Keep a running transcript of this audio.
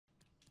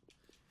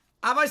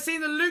Have I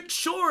seen the Luke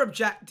Shaw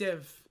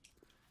objective?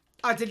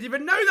 I didn't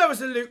even know there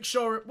was a Luke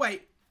Shaw...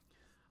 Wait.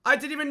 I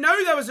didn't even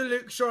know there was a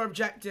Luke Shaw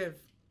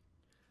objective.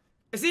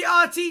 Is he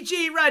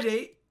RTG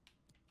ready?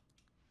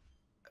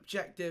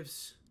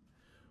 Objectives.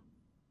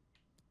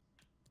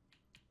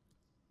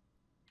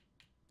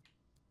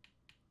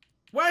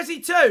 Where is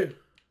he to?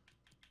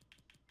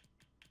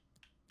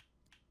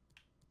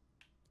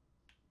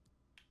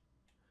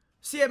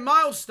 See it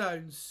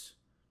milestones.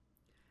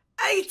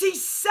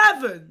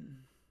 87.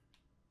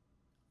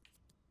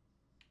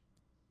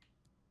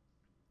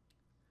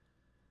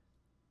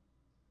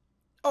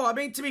 Oh, I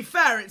mean, to be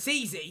fair, it's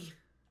easy.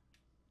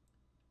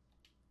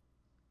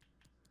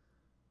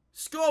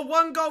 Score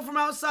 1 goal from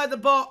outside the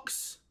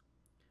box.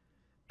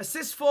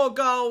 Assist 4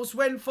 goals.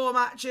 Win 4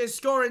 matches.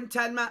 Score in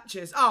 10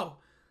 matches. Oh,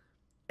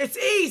 it's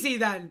easy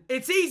then.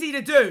 It's easy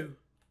to do.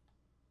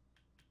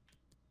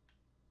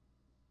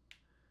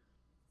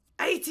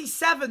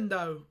 87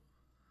 though.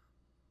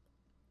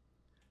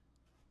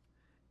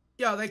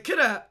 Yo, they could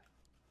have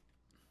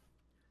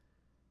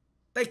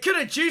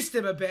juiced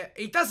him a bit.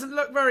 He doesn't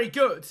look very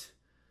good.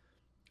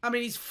 I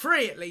mean, he's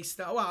free at least.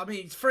 Well, I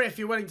mean, he's free if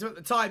you're willing to put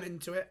the time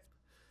into it.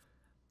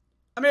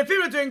 I mean, if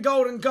people are doing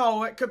golden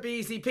goal, it could be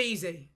easy peasy.